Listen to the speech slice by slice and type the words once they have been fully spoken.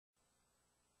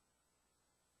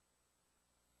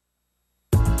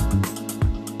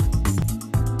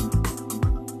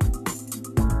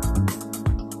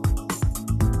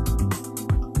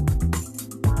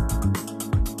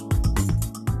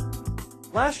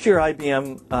Last year,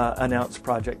 IBM announced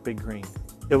Project Big Green.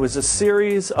 It was a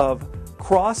series of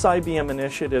cross-IBM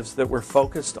initiatives that were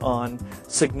focused on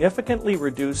significantly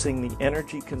reducing the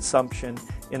energy consumption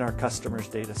in our customers'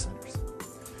 data centers.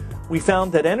 We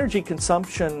found that energy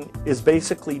consumption is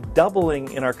basically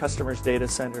doubling in our customers' data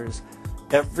centers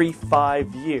every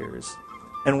 5 years,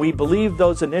 and we believe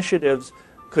those initiatives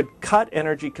could cut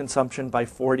energy consumption by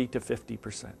 40 to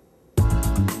 50%.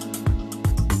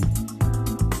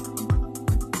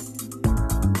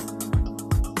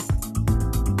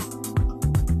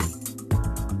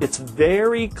 It's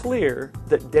very clear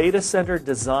that data center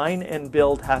design and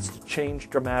build has to change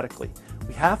dramatically.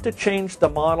 We have to change the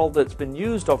model that's been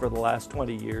used over the last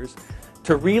 20 years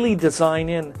to really design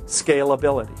in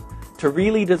scalability, to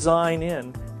really design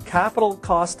in capital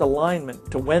cost alignment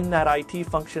to when that IT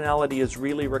functionality is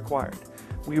really required.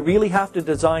 We really have to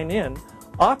design in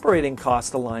operating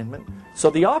cost alignment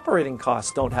so the operating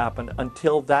costs don't happen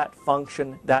until that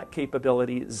function, that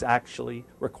capability is actually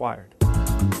required.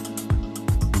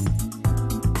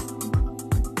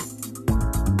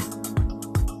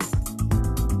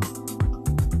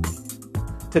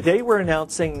 Today we're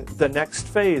announcing the next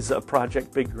phase of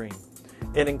Project Big Green.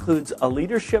 It includes a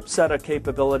leadership set of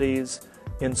capabilities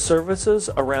in services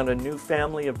around a new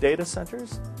family of data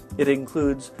centers. It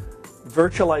includes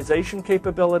virtualization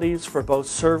capabilities for both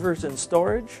servers and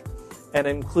storage, and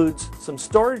includes some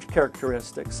storage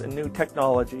characteristics and new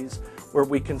technologies where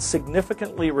we can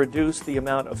significantly reduce the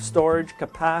amount of storage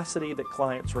capacity that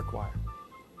clients require.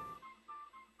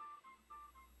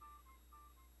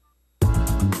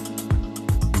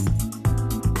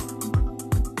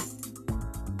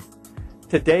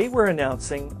 Today we're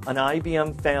announcing an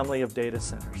IBM family of data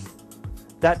centers.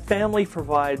 That family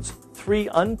provides 3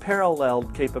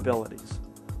 unparalleled capabilities.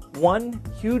 1,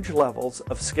 huge levels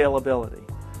of scalability,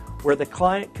 where the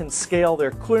client can scale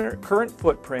their current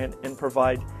footprint and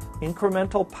provide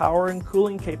incremental power and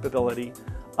cooling capability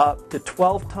up to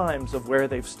 12 times of where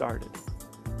they've started.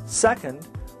 2nd,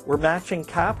 we're matching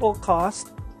capital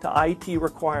cost to IT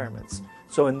requirements.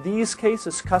 So in these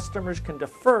cases, customers can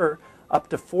defer up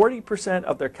to 40%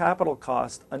 of their capital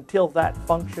cost until that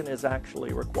function is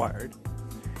actually required.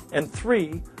 And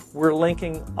 3, we're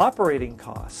linking operating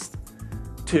costs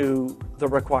to the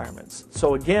requirements.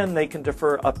 So again, they can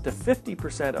defer up to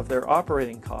 50% of their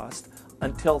operating cost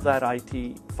until that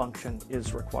IT function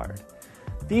is required.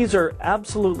 These are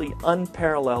absolutely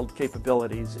unparalleled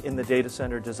capabilities in the data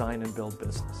center design and build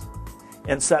business,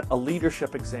 and set a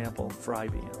leadership example for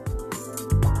IBM.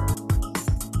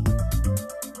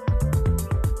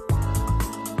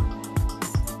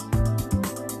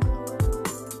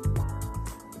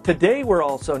 Today we're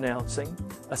also announcing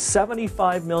a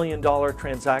 $75 million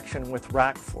transaction with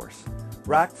Rackforce.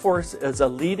 Rackforce is a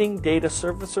leading data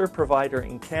servicer provider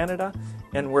in Canada,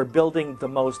 and we're building the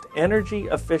most energy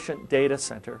efficient data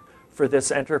center for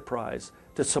this enterprise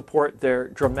to support their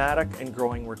dramatic and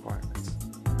growing requirements.